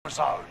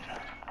zone.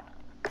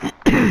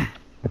 Alright,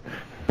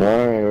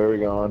 where are we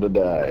going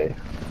today?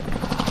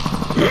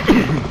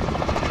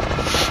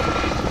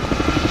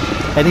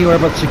 Anywhere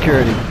but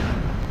security.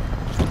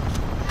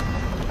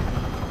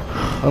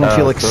 I don't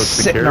feel like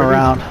sitting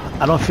around.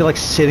 I don't feel like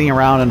sitting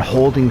around and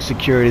holding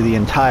security the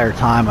entire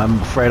time.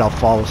 I'm afraid I'll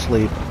fall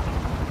asleep.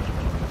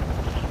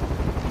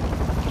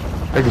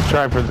 I could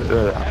try for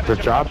the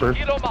chopper.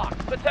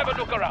 Let's have a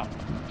look around.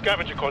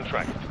 Scavenger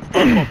contract.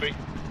 Copy.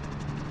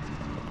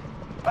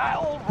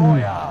 Battle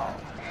Royale.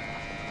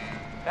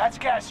 That's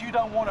gas you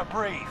don't want to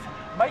breathe.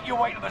 Make your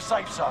way to the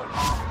safe zone.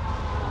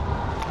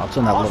 Oh, it's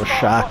in that little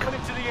shack.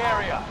 Into the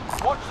area.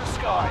 Watch the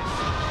skies.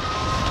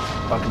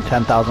 Fucking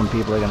 10,000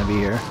 people are gonna be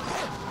here.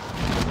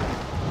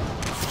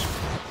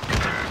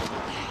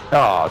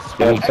 Oh,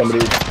 sweet.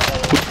 Somebody.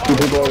 Two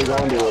people already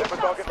going to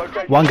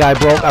it. One guy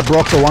broke. I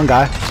broke the one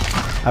guy.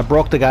 I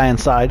broke the guy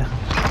inside.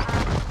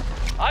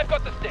 I've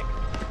got the stick.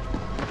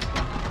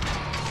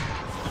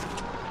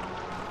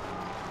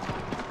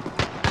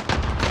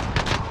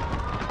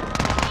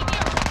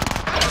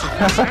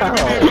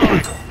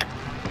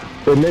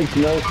 It makes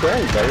no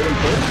sense. I didn't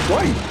put it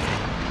twice.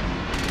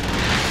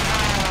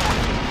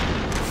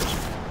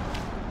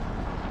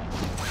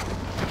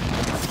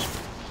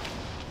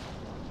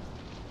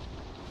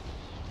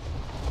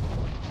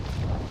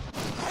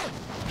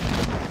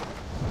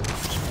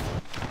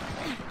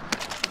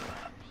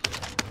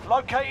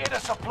 Located a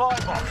supply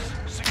box.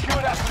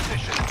 Secure that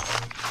position.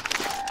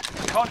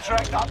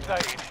 Contract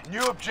updated.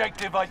 New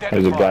objective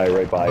identified. There's a guy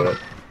right by it.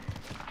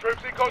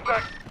 Troops in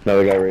contact.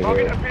 Another guy right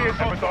Target here. appears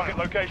on target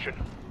location.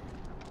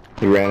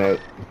 He ran out.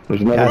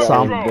 There's another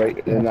guy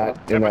right in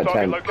that Target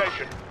tent.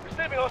 location.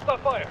 Receiving hostile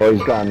fire. Oh,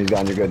 he's gone. He's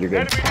gone. You're good. You're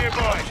good. Enemy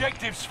nearby.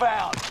 Objectives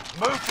found.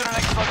 Move to the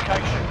next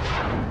location.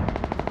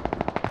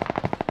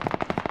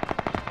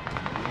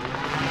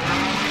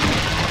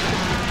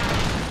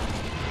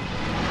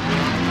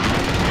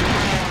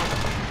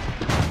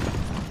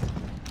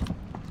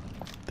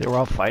 They were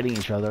all fighting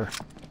each other.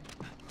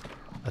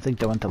 I think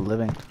they went to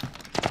living.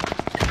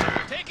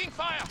 Taking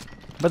fire.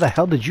 Where the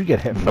hell did you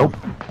get hit from? Nope.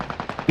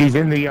 He's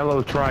in the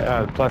yellow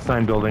plus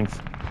sign buildings.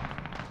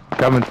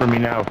 Coming for me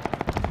now.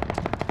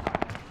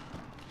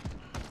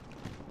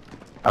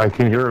 I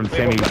can hear him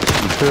saying he's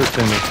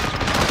thirsting me.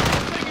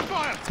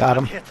 Got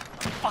him. Hit.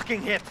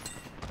 Fucking hit.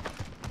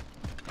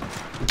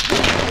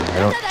 I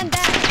don't...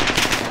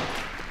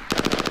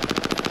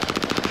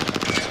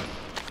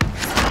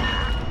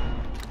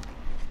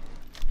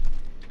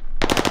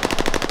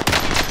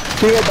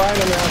 See it behind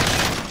him now.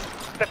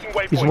 Setting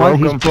waypoint. He's one.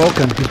 He's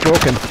broken. He's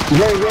broken.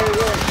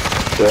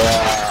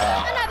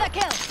 Yeah. Another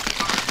kill.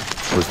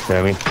 Where's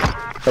Sammy?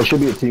 That should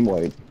be a team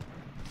wipe.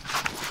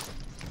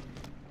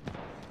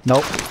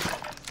 Nope.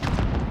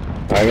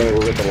 I'm gonna go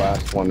get the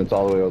last one. It's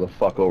all the way the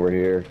fuck over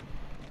here.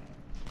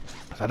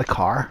 Is that a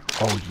car?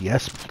 Oh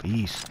yes,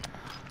 please.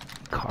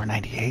 Car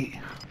 98.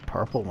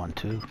 Purple one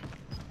too.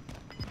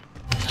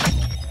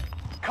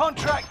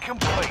 Contract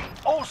complete.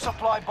 All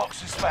supply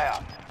boxes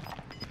found.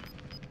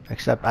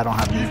 Except I don't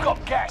have You've any.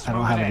 got gas I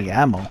don't have moving any in.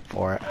 ammo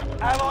for it.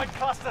 Allied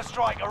cluster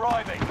strike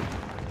arriving.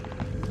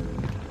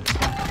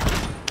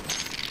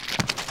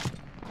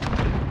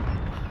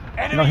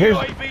 You know,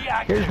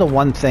 here's the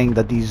one thing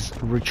that these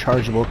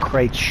rechargeable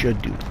crates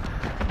should do.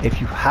 If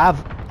you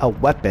have a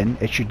weapon,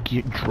 it should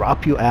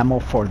drop you ammo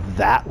for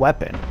that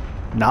weapon,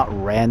 not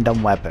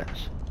random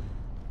weapons.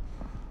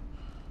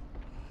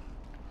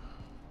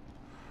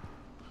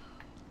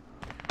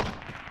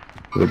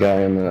 The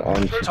guy on the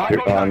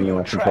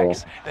control.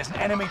 There's an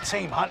enemy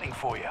team hunting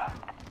for you.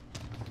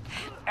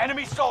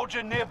 Enemy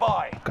soldier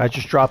nearby. Guy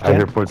just dropped I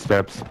hear in.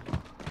 footsteps.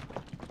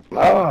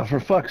 Oh, for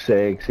fuck's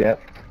sakes! Yep.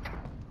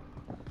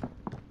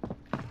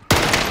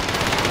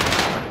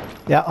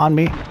 Yeah, on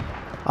me.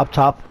 Up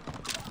top.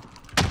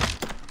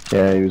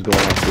 Yeah, he was going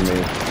after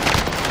me.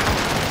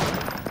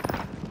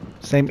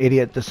 Same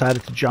idiot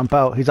decided to jump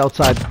out. He's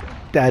outside.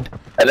 Dead.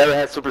 I never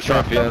had super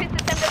sharp yet.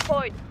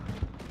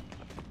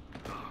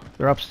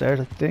 They're upstairs,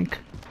 I think.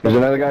 There's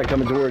another guy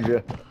coming towards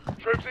you.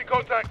 Troops in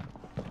contact.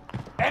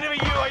 Enemy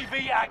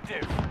UAV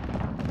active.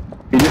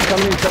 He's just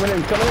coming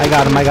in. I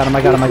got him.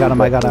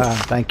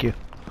 Thank you.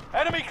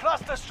 Enemy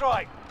cluster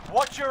strike.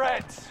 Watch your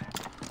heads.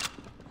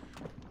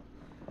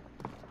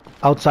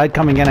 Outside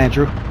coming in,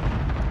 Andrew.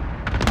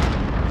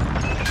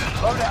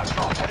 Loadout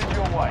drop headed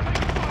your way.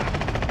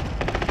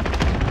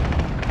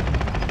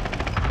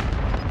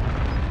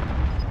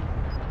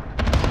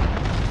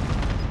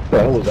 What the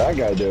hell was that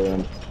guy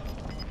doing?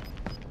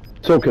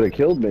 So could have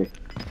killed me.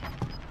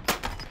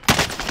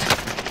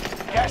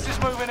 Gas is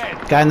moving in.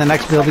 Guy in the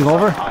next building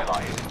over.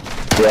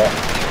 Yeah.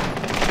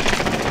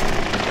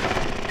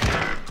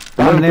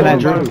 Coming in,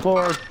 Andrew.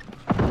 Floor.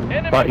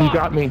 But he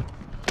got me.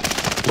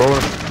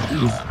 Lower.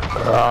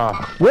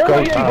 Where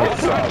are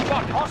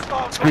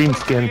you? Screen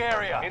skin.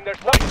 In their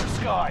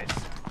skies.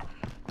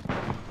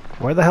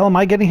 Where the hell am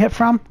I getting hit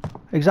from?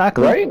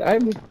 Exactly. Right?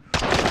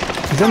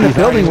 He's in the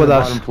building with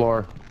us. Bottom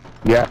floor.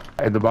 Yeah,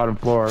 at the bottom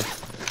floor.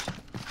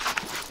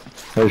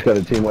 I just got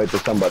a team wipe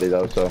with somebody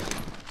though, so.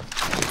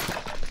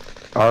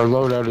 Our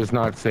loadout is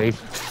not safe.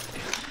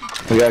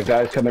 We got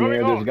guys coming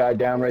here. There's a guy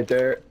down right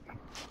there.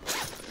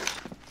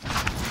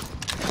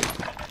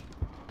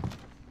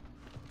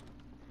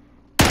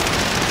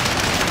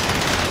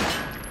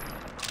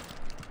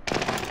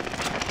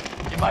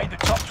 You made the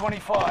top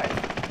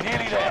 25.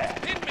 Nearly there.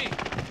 Hit me!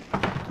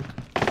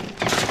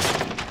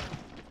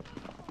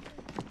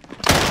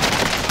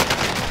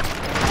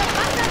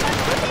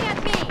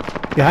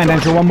 Behind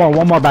Andrew, one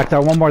more back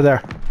there, one more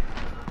there.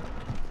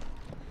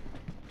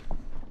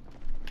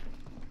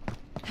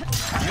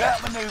 You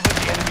outmaneuvered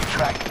the enemy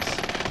trackers.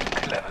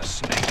 Clever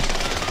sneaks.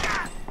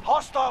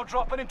 Hostile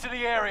dropping into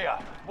the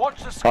area.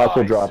 Watch the skies.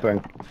 Also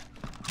dropping.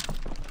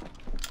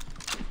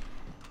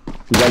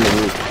 He's on the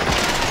roof.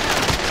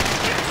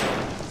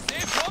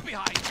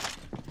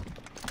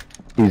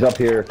 He's up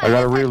here. I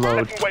gotta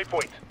reload. Setting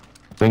waypoint.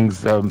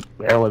 Things,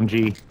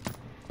 LMG.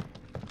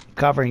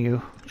 Covering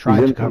you.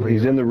 Trying to cover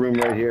He's you. in the room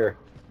right here.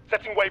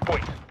 Setting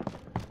waypoint.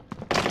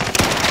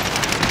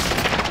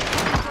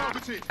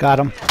 Got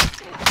him.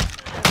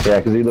 Yeah,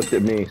 because he looked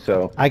at me,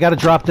 so. I gotta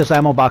drop this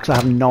ammo box. I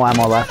have no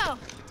ammo left.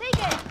 Take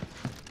it.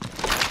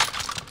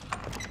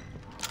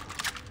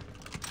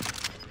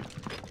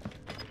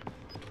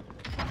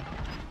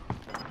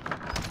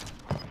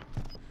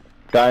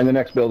 Guy in the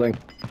next building.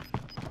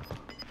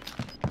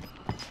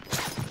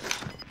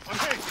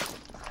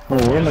 Oh,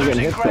 where am I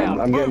getting hit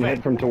from? I'm getting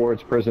hit from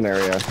towards prison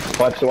area.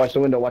 Watch the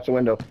window, watch the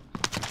window.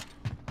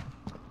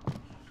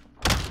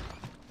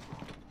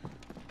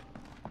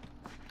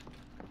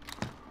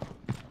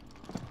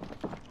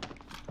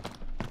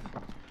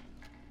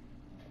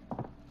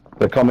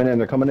 They're coming in,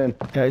 they're coming in.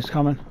 Yeah, he's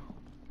coming.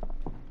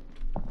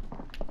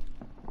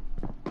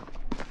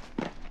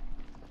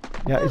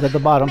 Yeah, he's at the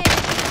bottom.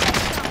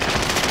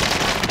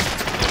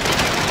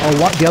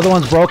 Oh, what? The other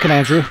one's broken,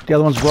 Andrew. The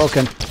other one's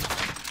broken.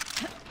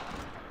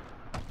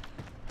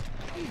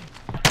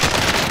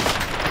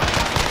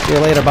 See you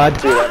later,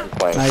 bud.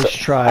 Nice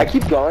try. I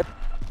keep going.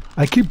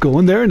 I keep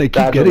going there and they keep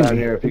Back getting down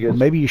me. here if you get-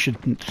 Maybe you should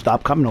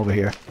stop coming over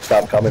here.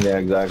 Stop coming there,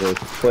 exactly.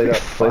 Plate up,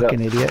 plate up.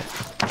 Fucking idiot.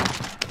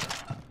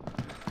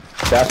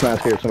 Gas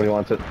mask here if somebody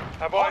wants it.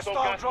 Have eyes on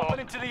Hostile gas dropping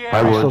mask. into the I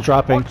area. would. Still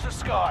dropping. Watch the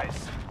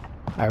skies.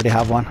 I already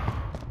have one.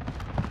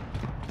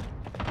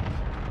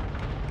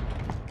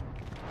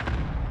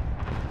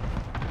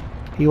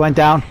 He went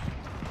down.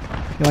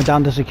 He went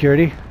down to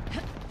security.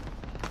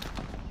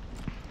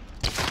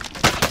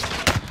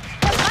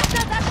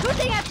 Hostiles are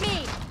shooting at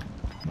me.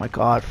 Oh my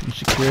god, from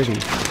security.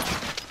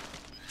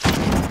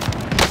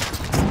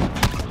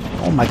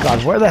 Oh my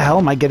god, where the hell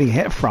am I getting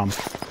hit from?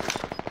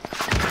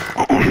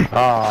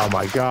 Oh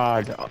my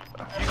god.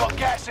 You got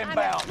gas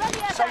inbound.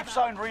 Safe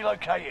zone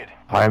relocated.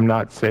 I'm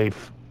not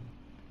safe.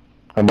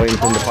 I'm waiting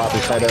for him to pop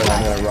his head out and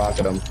I'm gonna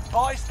rocket him.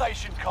 Buy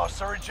station costs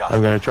are adjusted.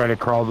 I'm gonna try to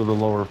crawl to the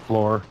lower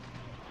floor.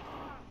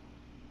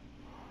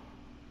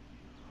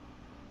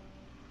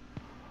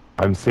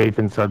 I'm safe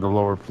inside the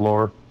lower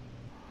floor.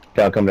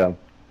 Okay, I'll come down.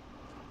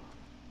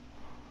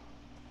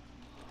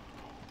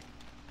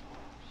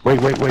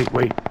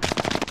 Wait.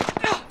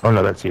 Oh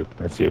no, that's you.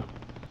 That's you.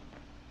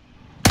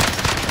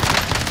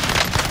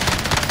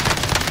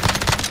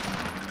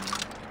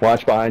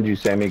 Watch behind you,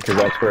 Sammy, because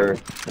that's where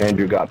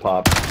Andrew got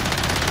popped.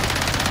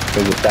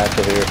 There's a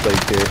satchel here,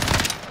 plates here.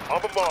 On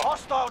the mark.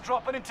 Hostile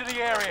dropping into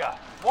the area.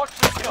 Watch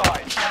the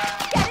skies.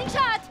 Getting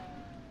shot.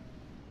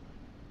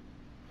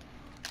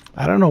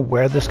 I don't know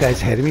where this guy's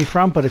hitting me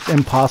from, but it's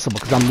impossible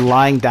because I'm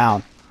lying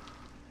down.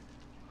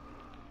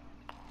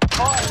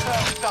 Fire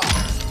sales done.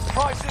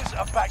 Prices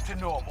are back to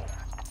normal.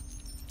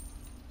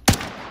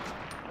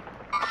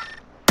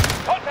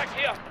 Contact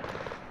here.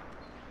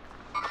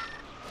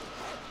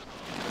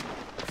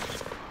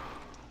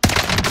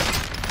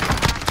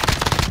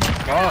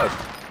 God.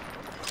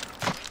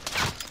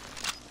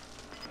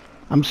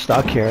 I'm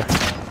stuck here.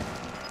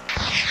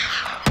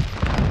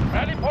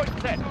 Rally point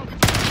set.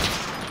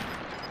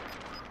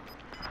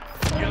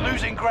 You're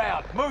losing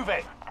ground. Move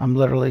it. I'm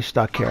literally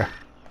stuck here.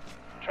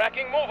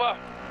 Tracking mover.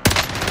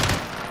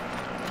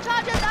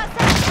 Charges are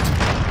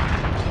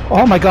set.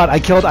 Oh my god,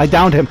 I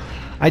downed him.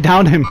 I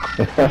downed him.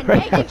 And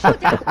making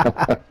shooting.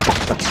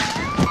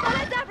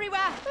 Bullets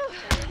everywhere.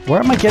 Where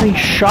am I getting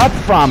shot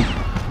from?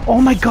 Oh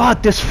my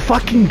god, this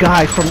fucking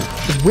guy from...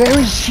 Where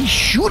is he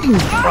shooting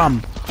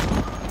from?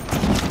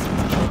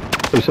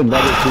 There's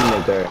another team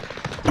right there.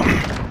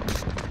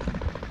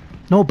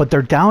 No, but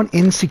they're down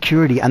in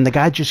security and the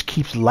guy just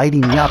keeps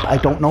lighting me up. I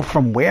don't know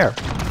from where.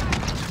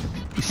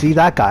 You see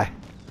that guy?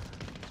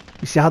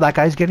 You see how that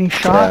guy's getting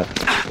shot?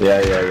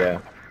 Yeah.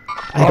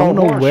 I don't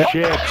know where...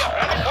 Shit.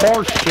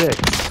 Horse shit.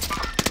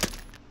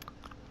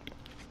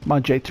 Come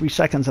on, Jay, 3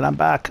 seconds and I'm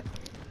back.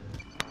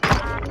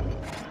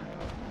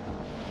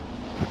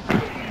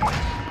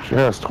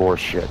 Just horse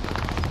shit.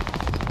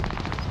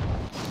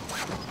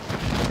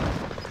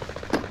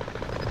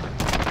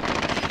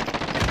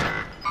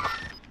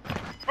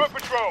 Foot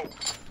patrol.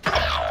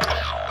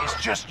 It's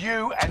just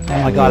you and Oh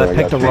them. my god, I I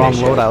picked the got wrong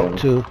finished loadout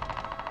with too.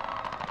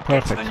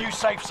 Get to the Perfect. new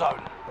safe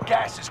zone.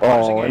 Gas is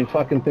closing Oh, in. and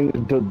fucking thing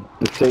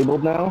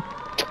disabled now?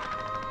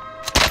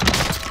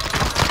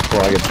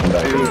 Well, I get to come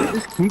back.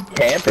 Keep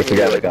camping. That's the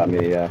guy that got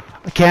me, yeah.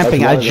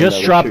 Camping. That's I one of them just that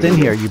was dropped in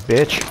shooting here, me. you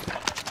bitch.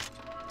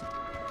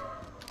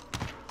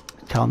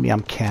 Telling me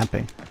I'm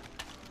camping.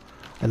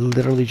 I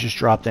literally just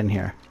dropped in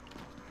here.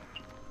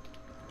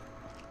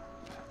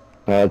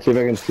 Let's see if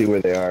I can see where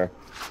they are.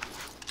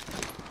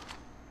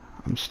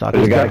 I'm stuck.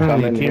 There's a guy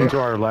Definitely coming team here. to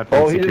our left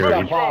Oh, in he just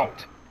got security.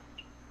 popped.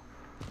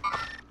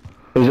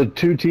 There's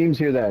two teams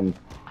here then.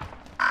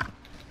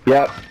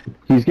 Yep.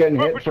 He's getting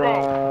hit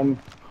from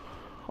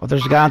Oh,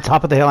 there's a guy on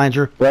top of the hill,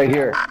 Andrew. right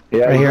here.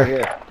 Yeah, Right he's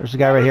here. There's a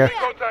guy right here.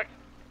 Contact.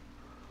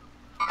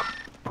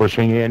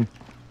 Pushing in.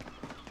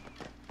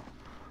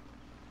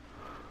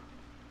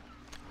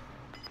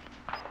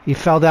 He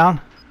fell down.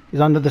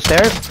 He's under the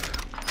stairs.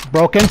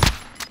 Broken.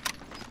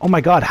 Oh my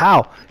God!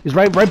 How? He's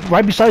right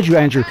beside you,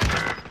 Andrew.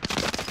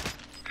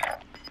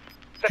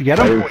 Did you get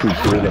I him? heard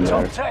two of them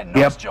Top there. 10,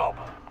 nice job.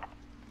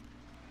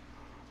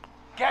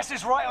 Gas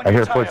is right on I your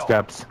hear tail.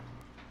 footsteps.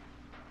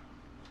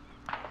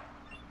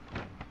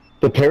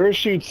 The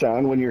parachute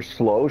sound when you're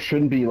slow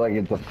shouldn't be like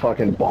it's a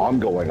fucking bomb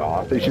going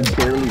off. They should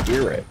barely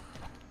hear it.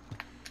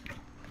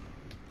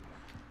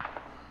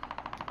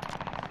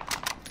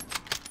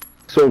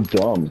 So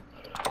dumb.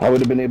 I would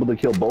have been able to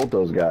kill both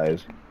those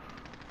guys.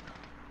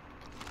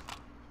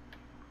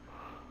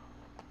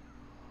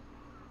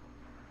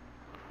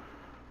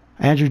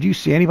 Andrew, do you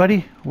see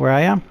anybody where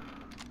I am?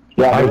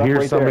 Yeah, I they're up hear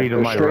right somebody there. to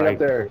They're my straight right. up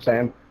there,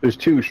 Sam. There's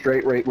two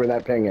straight right where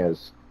that ping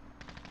is.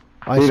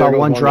 I See, saw there goes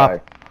one drop.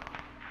 guy.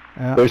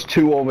 Yeah. There's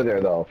two over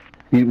there though.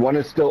 One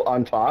is still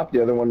on top,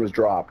 the other one was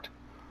dropped.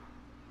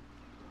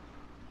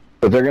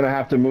 But they're gonna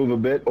have to move a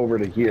bit over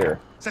to here.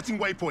 Setting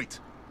waypoint.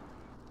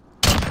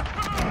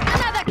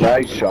 Another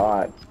Nice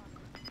shot.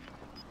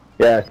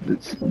 Yeah,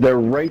 they're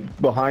right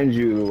behind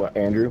you,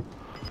 Andrew.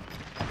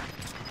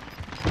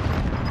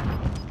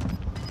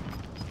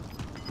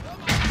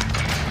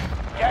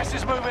 Gas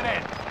is moving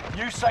in.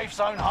 New safe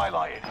zone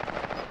highlighted.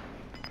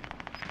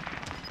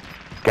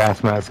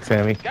 Gas mask,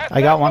 Sammy.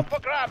 I got one. For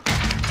grabs.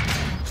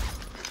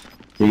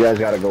 You guys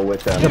gotta go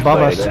with them. He's above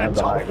us. They have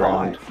the high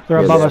ground. They're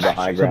Yeah, above they us. have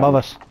the high He's ground. above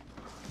us.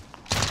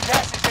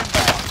 Gas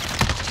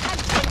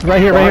is inbound.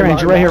 Right here,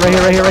 Andrew. Right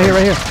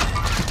here.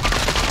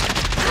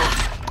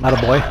 Not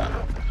a boy.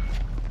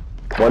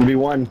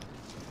 1v1.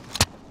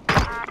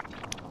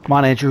 Come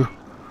on, Andrew.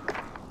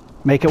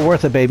 Make it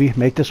worth it, baby.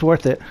 Make this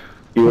worth it.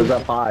 He was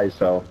up high,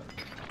 so.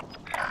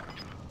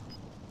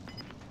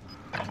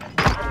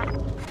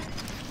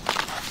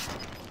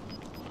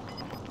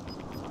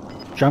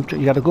 Jump.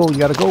 You gotta go. You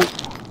gotta go.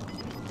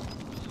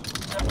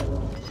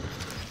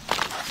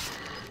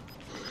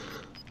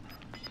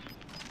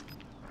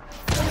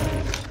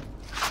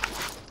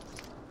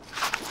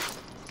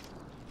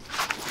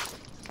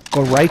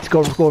 Go right.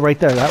 Go right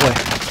there. That way.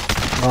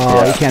 Oh,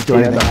 Yeah, you can't do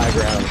he had anything. the high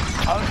ground.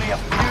 Only a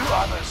few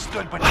others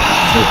stood between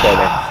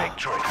and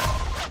victory.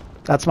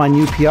 That's my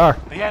new PR.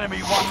 The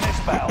enemy won this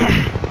battle.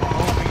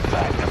 We'll be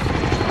back to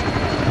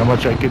finish. How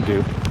much I could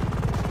do.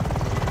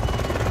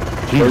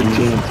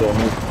 13,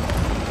 Sammy.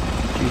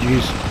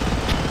 GG's.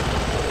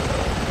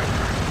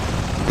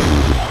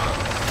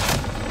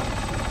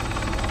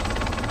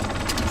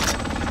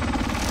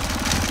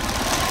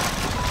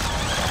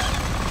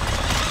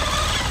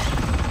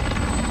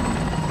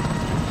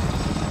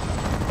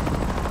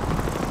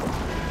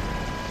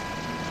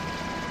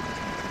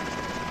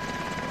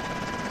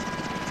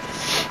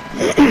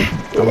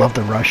 I love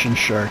the Russian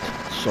shirt.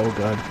 So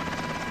good.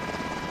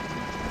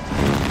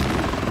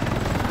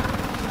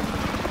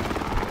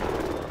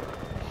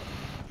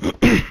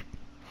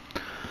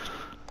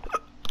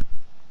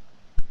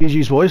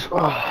 GG's, boys.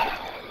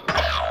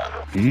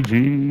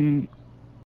 GG.